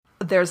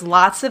there's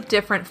lots of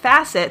different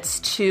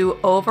facets to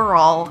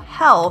overall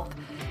health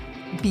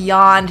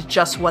beyond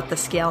just what the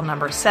scale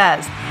number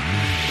says.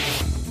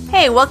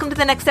 Hey, welcome to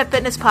the Next Step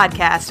Fitness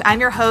podcast. I'm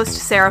your host,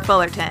 Sarah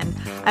Fullerton.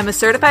 I'm a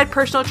certified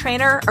personal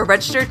trainer, a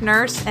registered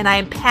nurse, and I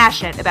am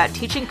passionate about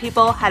teaching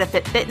people how to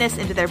fit fitness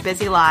into their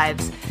busy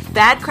lives.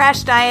 Bad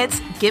crash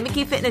diets,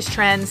 gimmicky fitness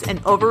trends,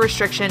 and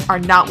over-restriction are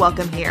not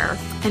welcome here.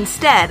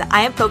 Instead,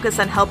 I am focused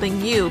on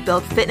helping you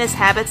build fitness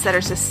habits that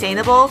are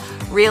sustainable,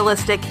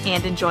 realistic,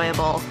 and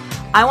enjoyable.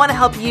 I want to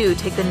help you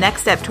take the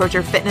next step towards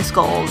your fitness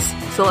goals.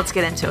 So let's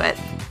get into it.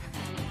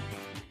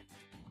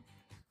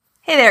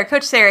 Hey there,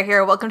 Coach Sarah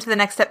here. Welcome to the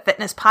Next Step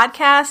Fitness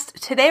podcast.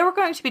 Today we're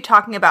going to be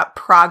talking about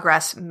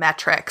progress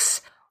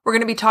metrics. We're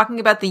going to be talking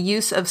about the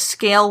use of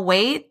scale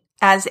weight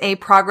as a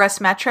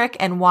progress metric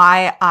and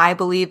why I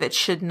believe it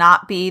should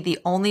not be the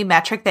only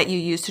metric that you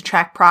use to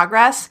track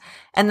progress.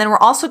 And then we're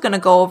also going to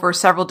go over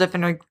several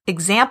different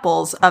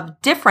examples of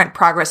different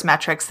progress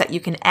metrics that you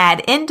can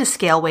add into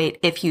scale weight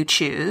if you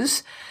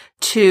choose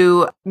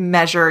to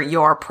measure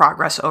your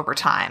progress over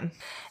time.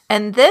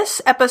 And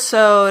this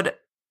episode,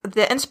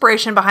 the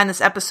inspiration behind this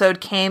episode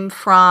came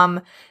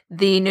from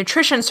the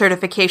nutrition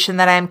certification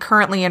that I am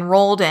currently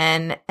enrolled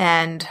in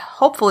and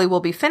hopefully will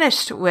be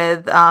finished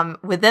with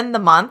within the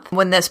month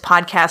when this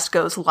podcast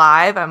goes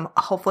live.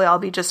 Hopefully I'll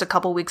be just a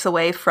couple weeks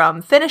away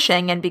from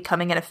finishing and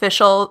becoming an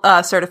official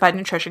certified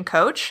nutrition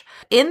coach.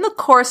 In the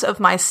course of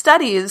my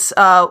studies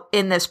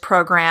in this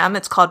program,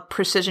 it's called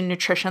Precision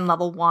Nutrition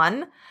Level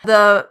 1.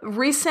 The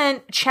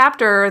recent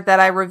chapter that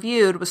I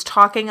reviewed was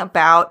talking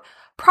about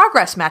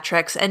progress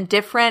metrics and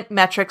different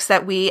metrics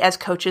that we as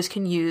coaches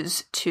can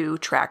use to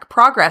track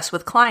progress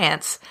with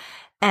clients.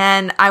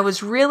 And I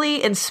was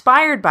really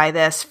inspired by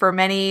this for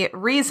many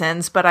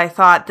reasons, but I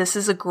thought this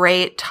is a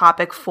great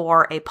topic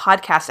for a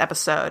podcast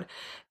episode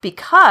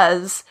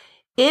because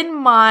in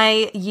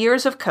my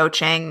years of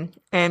coaching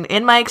and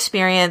in my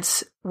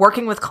experience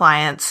working with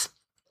clients,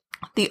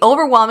 the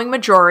overwhelming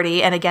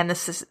majority, and again,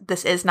 this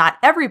is not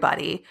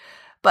everybody,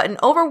 but an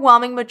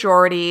overwhelming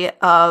majority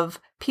of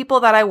people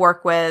that I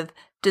work with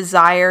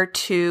desire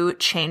to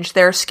change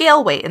their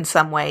scale weight in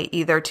some way,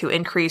 either to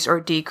increase or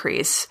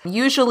decrease.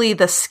 Usually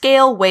the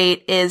scale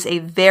weight is a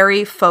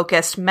very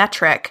focused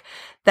metric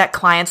that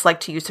clients like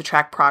to use to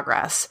track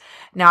progress.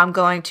 Now I'm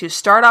going to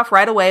start off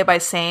right away by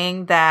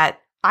saying that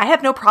I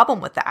have no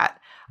problem with that.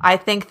 I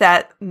think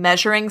that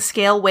measuring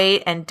scale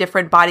weight and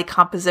different body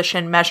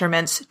composition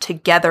measurements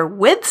together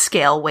with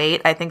scale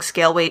weight, I think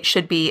scale weight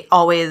should be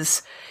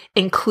always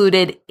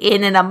included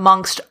in and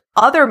amongst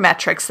other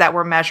metrics that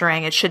we're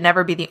measuring. It should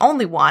never be the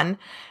only one,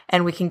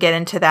 and we can get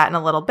into that in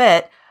a little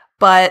bit.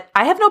 But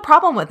I have no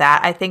problem with that.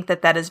 I think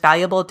that that is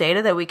valuable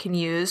data that we can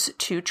use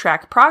to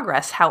track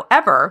progress.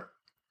 However,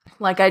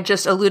 like I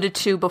just alluded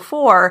to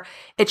before,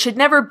 it should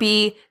never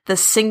be the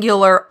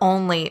singular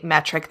only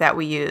metric that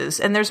we use.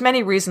 And there's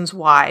many reasons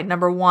why.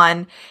 Number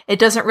one, it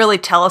doesn't really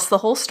tell us the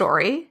whole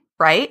story,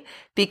 right?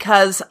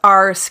 Because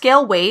our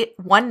scale weight,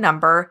 one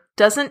number,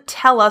 doesn't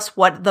tell us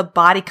what the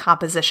body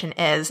composition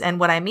is. And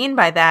what I mean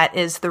by that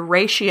is the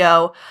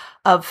ratio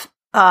of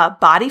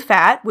body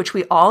fat, which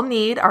we all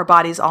need,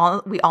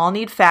 we all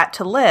need fat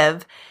to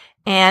live,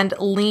 and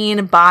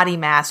lean body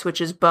mass,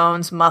 which is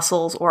bones,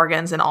 muscles,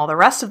 organs, and all the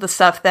rest of the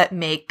stuff that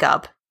make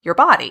up your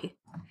body.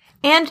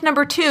 And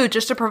number two,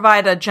 just to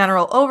provide a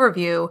general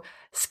overview,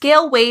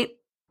 scale weight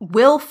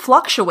will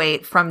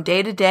fluctuate from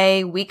day to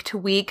day, week to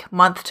week,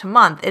 month to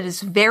month. It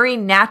is very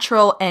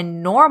natural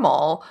and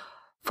normal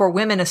for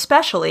women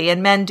especially,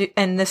 and men do,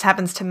 and this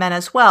happens to men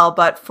as well,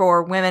 but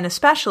for women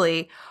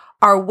especially,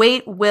 our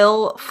weight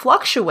will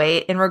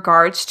fluctuate in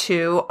regards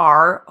to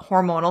our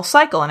hormonal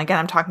cycle. And again,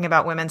 I'm talking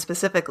about women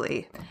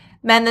specifically.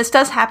 Men, this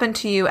does happen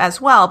to you as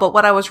well, but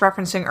what I was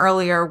referencing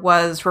earlier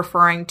was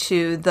referring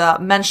to the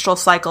menstrual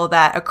cycle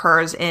that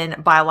occurs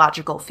in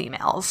biological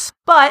females.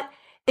 But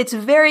it's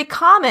very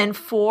common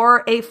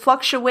for a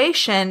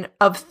fluctuation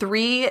of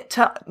 3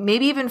 to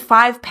maybe even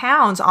 5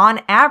 pounds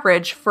on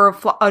average for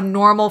a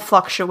normal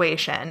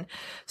fluctuation.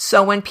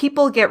 So when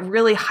people get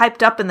really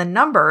hyped up in the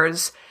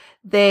numbers,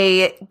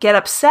 they get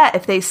upset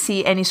if they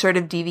see any sort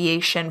of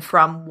deviation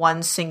from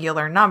one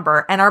singular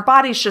number. And our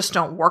bodies just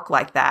don't work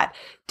like that.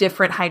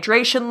 Different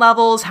hydration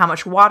levels, how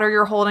much water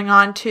you're holding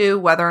on to,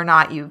 whether or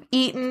not you've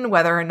eaten,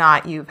 whether or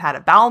not you've had a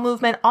bowel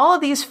movement, all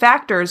of these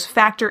factors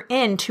factor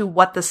into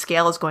what the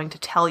scale is going to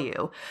tell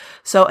you.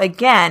 So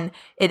again,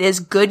 it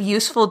is good,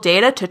 useful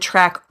data to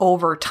track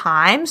over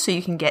time so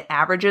you can get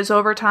averages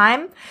over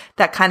time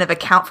that kind of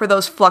account for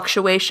those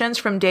fluctuations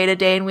from day to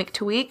day and week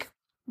to week.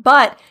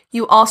 But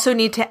you also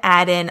need to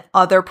add in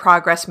other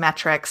progress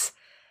metrics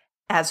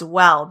as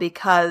well,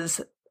 because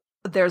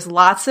there's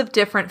lots of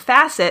different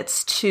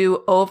facets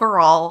to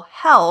overall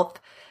health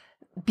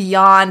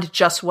beyond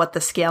just what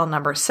the scale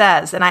number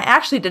says. And I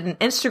actually did an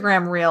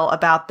Instagram reel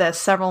about this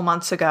several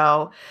months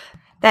ago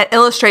that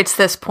illustrates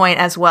this point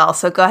as well.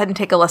 So go ahead and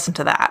take a listen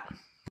to that.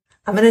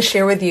 I'm going to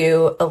share with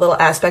you a little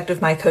aspect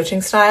of my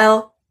coaching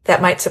style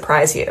that might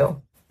surprise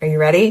you. Are you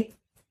ready?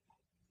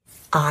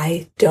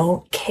 I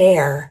don't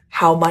care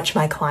how much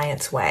my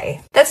clients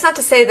weigh. That's not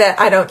to say that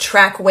I don't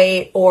track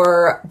weight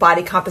or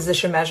body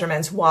composition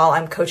measurements while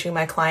I'm coaching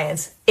my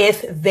clients.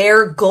 If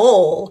their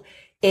goal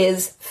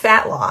is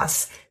fat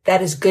loss,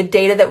 that is good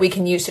data that we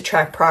can use to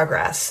track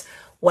progress.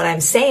 What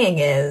I'm saying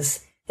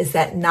is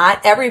that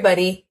not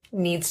everybody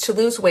needs to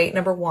lose weight,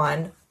 number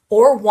one,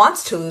 or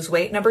wants to lose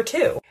weight, number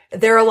two.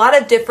 There are a lot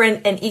of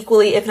different and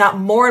equally, if not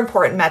more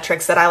important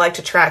metrics that I like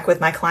to track with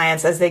my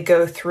clients as they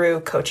go through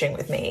coaching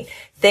with me.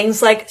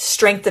 Things like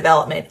strength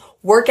development,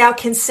 workout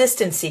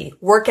consistency,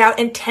 workout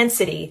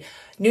intensity,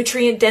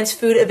 nutrient-dense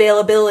food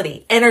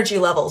availability, energy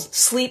levels,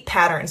 sleep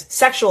patterns,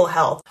 sexual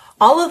health.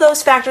 All of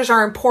those factors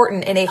are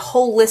important in a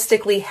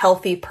holistically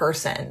healthy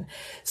person.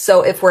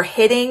 So if we're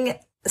hitting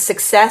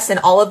success in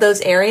all of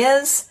those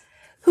areas,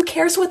 who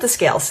cares what the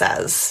scale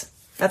says?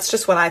 That's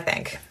just what I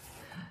think.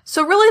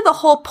 So really the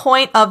whole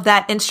point of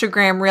that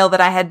Instagram reel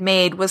that I had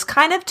made was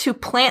kind of to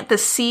plant the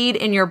seed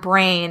in your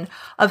brain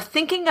of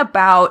thinking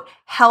about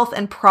health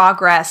and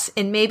progress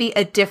in maybe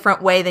a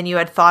different way than you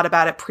had thought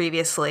about it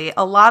previously.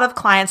 A lot of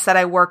clients that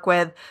I work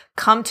with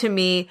come to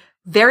me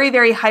very,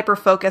 very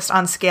hyper-focused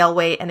on scale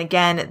weight. And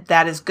again,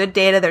 that is good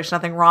data. There's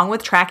nothing wrong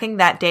with tracking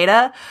that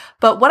data.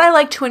 But what I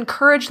like to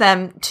encourage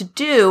them to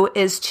do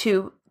is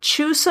to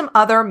choose some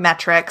other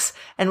metrics,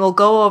 and we'll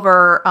go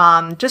over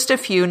just a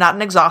few, not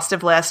an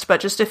exhaustive list, but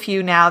just a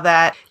few now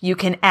that you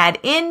can add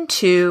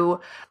into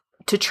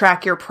to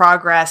track your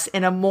progress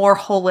in a more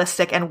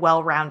holistic and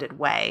well-rounded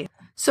way.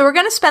 So we're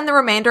going to spend the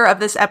remainder of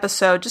this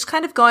episode just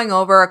kind of going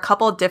over a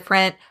couple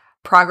different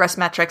progress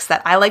metrics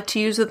that I like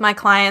to use with my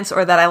clients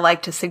or that I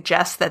like to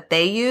suggest that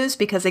they use,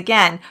 because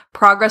again,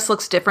 progress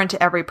looks different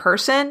to every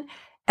person.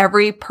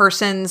 Every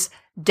person's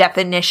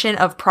definition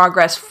of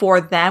progress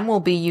for them will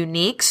be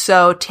unique.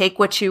 So take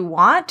what you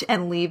want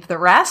and leave the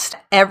rest.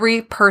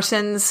 Every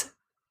person's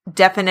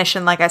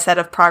definition, like I said,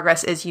 of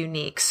progress is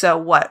unique. So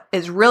what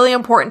is really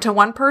important to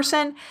one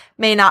person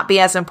may not be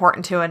as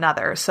important to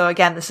another. So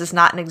again, this is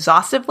not an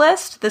exhaustive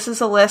list. This is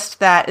a list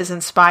that is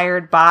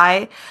inspired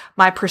by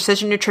my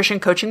precision nutrition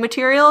coaching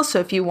materials. So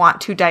if you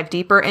want to dive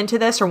deeper into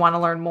this or want to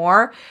learn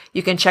more,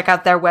 you can check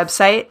out their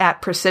website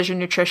at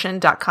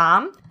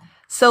precisionnutrition.com.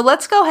 So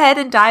let's go ahead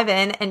and dive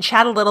in and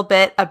chat a little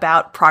bit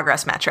about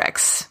progress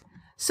metrics.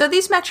 So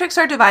these metrics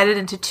are divided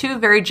into two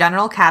very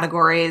general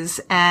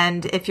categories.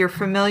 And if you're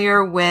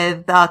familiar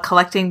with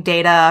collecting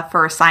data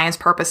for science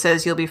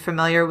purposes, you'll be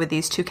familiar with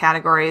these two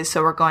categories.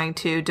 So we're going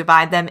to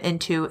divide them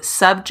into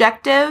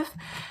subjective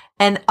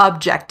and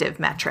objective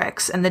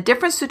metrics. And the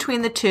difference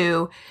between the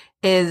two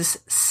is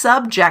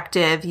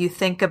subjective, you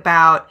think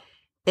about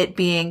it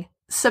being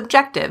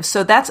subjective.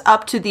 So that's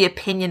up to the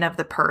opinion of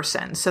the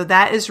person. So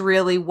that is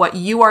really what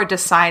you are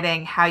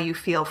deciding how you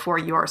feel for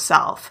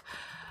yourself.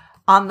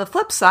 On the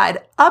flip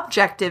side,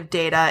 objective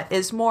data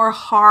is more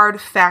hard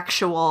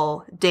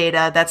factual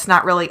data that's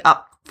not really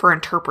up for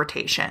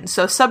interpretation.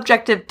 So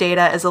subjective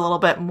data is a little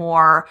bit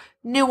more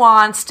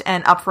nuanced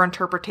and up for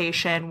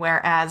interpretation,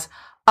 whereas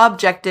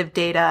objective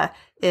data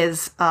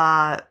is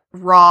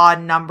raw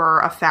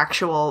number, a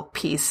factual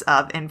piece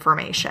of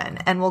information.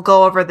 And we'll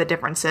go over the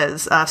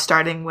differences,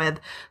 starting with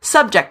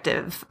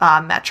subjective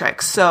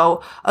metrics.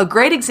 So a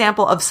great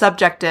example of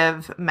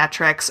subjective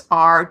metrics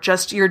are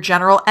just your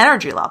general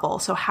energy level.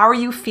 So how are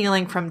you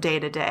feeling from day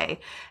to day?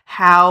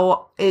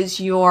 How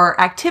is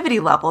your activity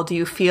level? Do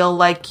you feel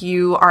like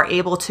you are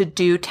able to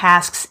do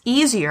tasks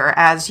easier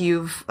as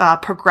you've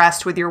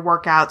progressed with your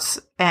workouts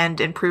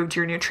and improved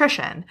your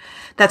nutrition?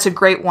 That's a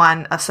great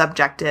one, a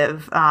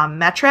subjective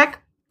metric.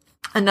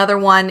 Another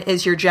one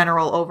is your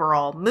general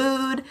overall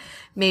mood,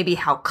 maybe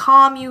how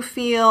calm you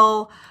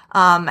feel,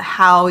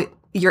 how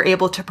you're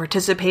able to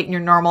participate in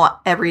your normal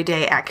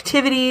everyday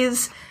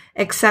activities,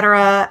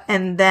 etc.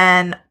 And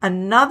then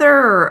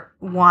another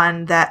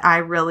one that I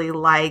really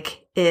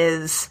like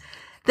is,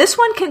 this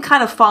one can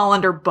kind of fall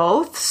under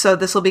both. So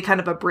this will be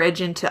kind of a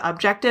bridge into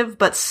objective,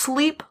 but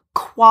sleep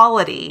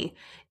quality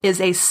is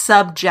a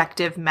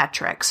subjective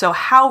metric. So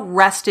how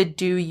rested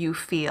do you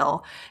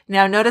feel?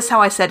 Now notice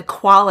how I said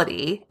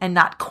quality and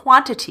not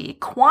quantity.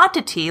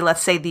 Quantity,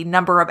 let's say the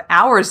number of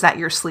hours that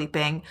you're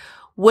sleeping,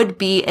 would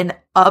be an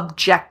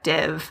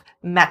objective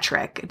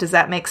metric. Does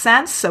that make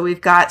sense? So we've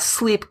got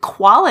sleep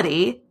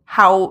quality,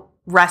 how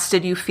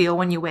rested you feel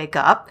when you wake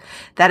up.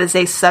 That is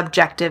a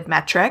subjective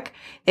metric.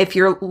 If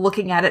you're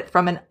looking at it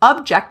from an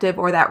objective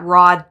or that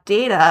raw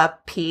data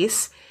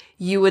piece,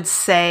 you would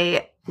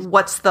say,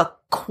 what's the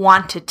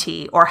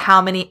quantity, or how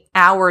many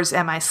hours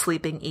am I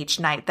sleeping each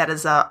night? That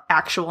is a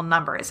actual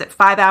number. Is it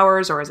 5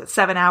 hours or is it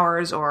 7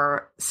 hours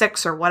or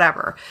 6 or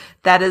whatever?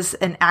 That is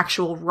an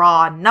actual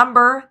raw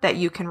number that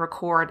you can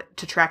record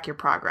to track your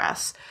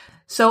progress.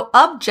 So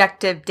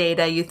objective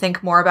data, you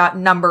think more about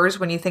numbers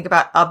when you think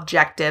about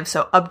objective.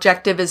 So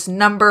objective is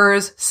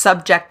numbers,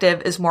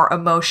 subjective is more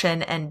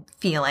emotion and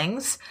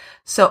feelings.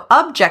 So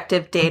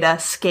objective data,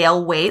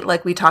 scale weight,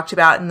 like we talked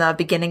about in the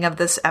beginning of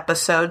this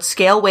episode,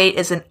 scale weight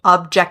is an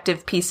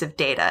objective piece of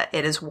data.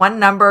 It is one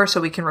number,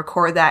 so we can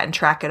record that and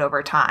track it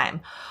over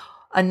time.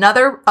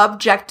 Another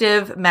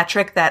objective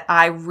metric that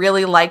I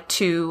really like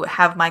to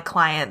have my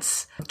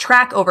clients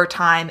track over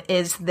time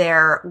is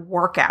their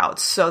workouts.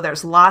 So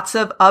there's lots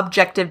of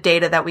objective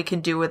data that we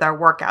can do with our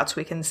workouts.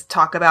 We can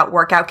talk about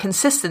workout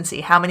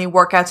consistency. How many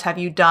workouts have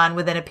you done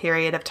within a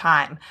period of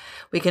time?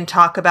 We can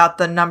talk about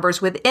the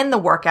numbers within the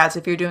workouts.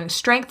 If you're doing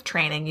strength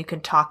training, you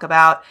can talk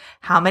about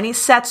how many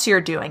sets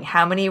you're doing,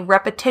 how many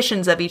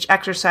repetitions of each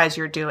exercise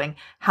you're doing,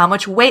 how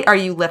much weight are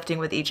you lifting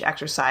with each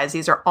exercise.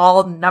 These are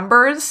all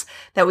numbers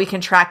that we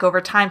can track over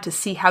time to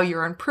see how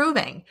you're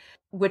improving,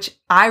 which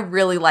I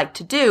really like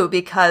to do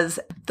because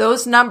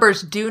those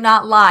numbers do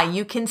not lie.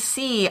 You can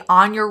see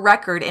on your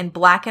record in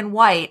black and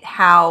white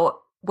how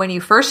when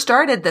you first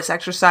started this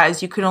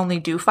exercise, you could only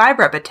do 5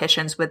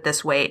 repetitions with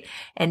this weight.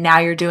 And now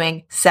you're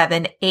doing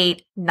 7,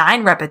 8,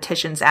 9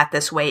 repetitions at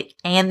this weight,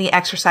 and the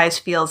exercise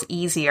feels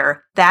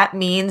easier. That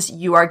means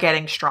you are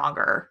getting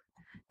stronger.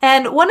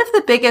 And one of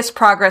the biggest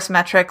progress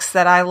metrics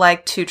that I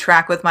like to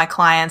track with my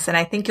clients, and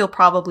I think you'll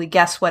probably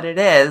guess what it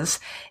is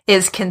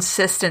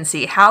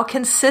consistency. How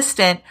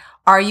consistent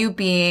are you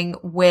being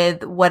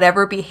with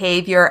whatever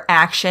behavior,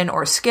 action,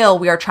 or skill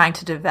we are trying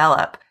to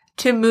develop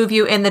to move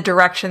you in the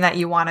direction that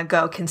you want to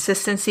go?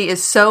 Consistency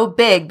is so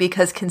big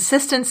because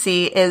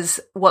consistency is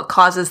what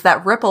causes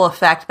that ripple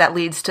effect that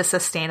leads to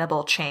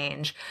sustainable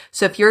change.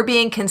 So if you're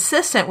being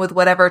consistent with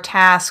whatever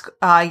task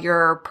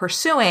you're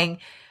pursuing,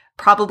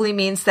 probably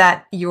means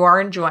that you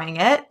are enjoying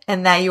it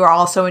and that you are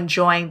also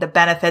enjoying the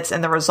benefits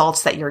and the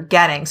results that you're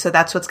getting. So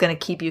that's what's going to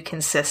keep you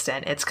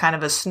consistent. It's kind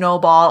of a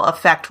snowball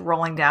effect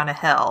rolling down a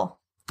hill.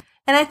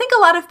 And I think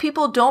a lot of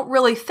people don't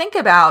really think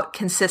about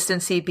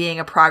consistency being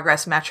a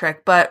progress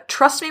metric, but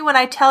trust me when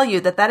I tell you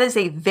that that is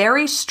a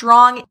very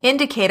strong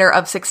indicator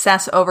of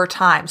success over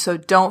time. So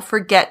don't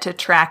forget to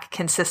track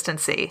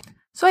consistency.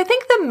 So I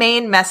think the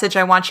main message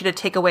I want you to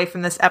take away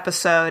from this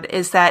episode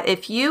is that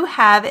if you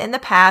have in the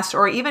past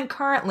or even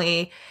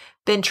currently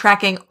been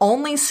tracking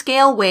only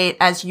scale weight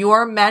as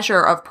your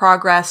measure of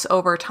progress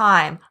over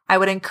time, I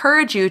would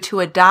encourage you to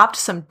adopt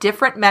some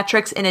different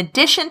metrics in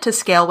addition to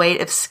scale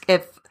weight.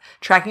 If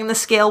tracking the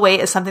scale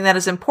weight is something that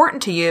is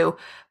important to you,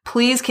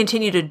 please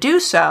continue to do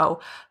so.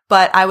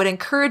 But I would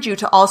encourage you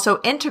to also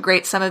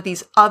integrate some of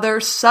these other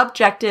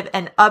subjective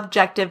and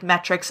objective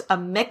metrics, a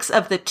mix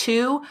of the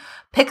two.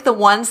 Pick the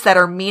ones that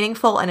are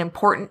meaningful and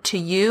important to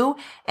you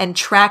and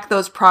track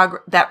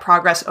that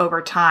progress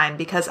over time,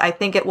 because I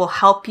think it will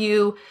help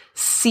you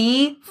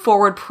see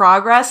forward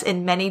progress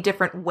in many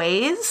different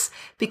ways.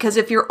 Because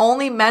if you're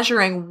only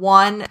measuring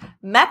one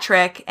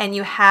metric and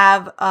you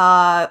have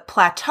a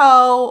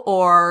plateau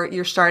or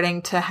you're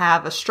starting to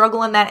have a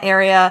struggle in that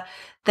area,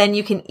 then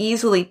you can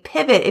easily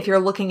pivot. If you're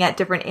looking at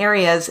different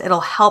areas, it'll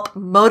help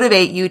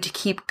motivate you to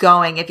keep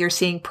going if you're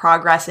seeing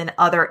progress in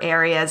other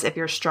areas, if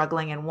you're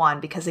struggling in one.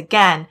 Because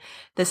again,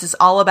 this is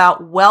all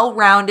about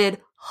well-rounded,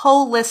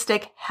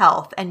 holistic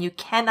health, and you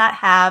cannot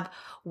have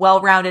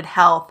well-rounded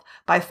health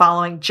by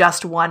following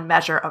just one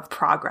measure of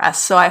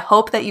progress. So I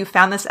hope that you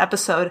found this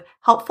episode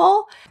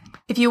helpful.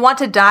 If you want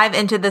to dive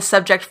into this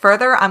subject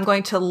further, I'm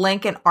going to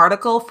link an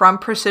article from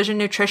Precision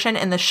Nutrition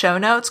in the show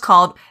notes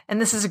called,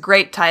 and this is a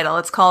great title,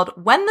 it's called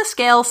When the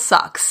Scale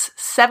Sucks,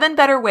 7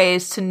 Better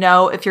Ways to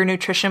Know If Your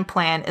Nutrition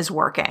Plan is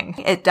Working.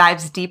 It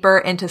dives deeper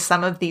into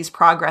some of these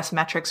progress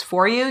metrics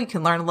for you. You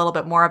can learn a little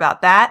bit more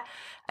about that.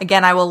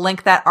 Again, I will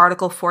link that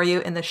article for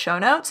you in the show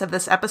notes of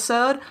this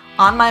episode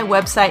on my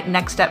website,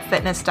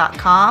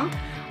 nextstepfitness.com.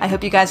 I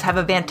hope you guys have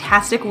a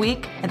fantastic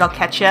week, and I'll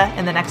catch you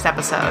in the next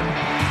episode.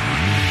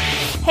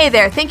 Hey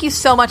there, thank you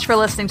so much for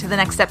listening to the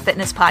Next Step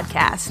Fitness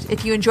podcast.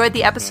 If you enjoyed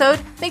the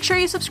episode, make sure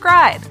you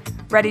subscribe.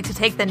 Ready to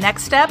take the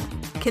next step?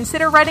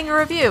 Consider writing a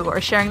review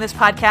or sharing this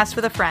podcast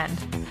with a friend.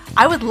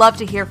 I would love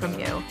to hear from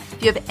you.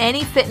 If you have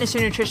any fitness or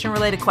nutrition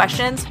related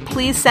questions,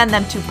 please send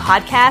them to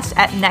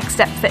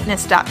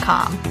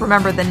podcast@nextstepfitness.com.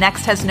 Remember, the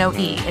next has no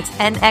E. It's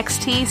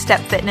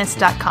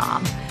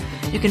nxtstepfitness.com.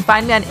 You can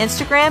find me on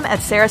Instagram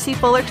at Sarah C.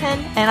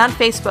 Fullerton and on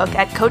Facebook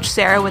at Coach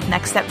Sarah with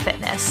Next Step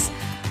Fitness.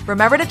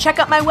 Remember to check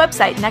out my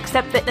website,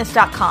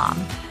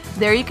 nextstepfitness.com.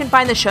 There you can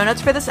find the show notes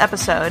for this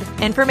episode,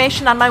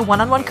 information on my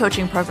one-on-one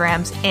coaching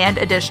programs, and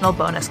additional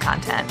bonus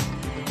content.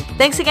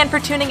 Thanks again for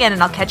tuning in,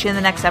 and I'll catch you in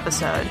the next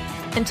episode.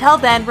 Until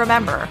then,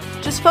 remember,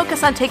 just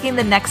focus on taking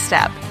the next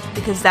step,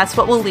 because that's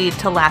what will lead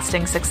to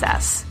lasting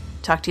success.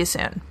 Talk to you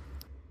soon.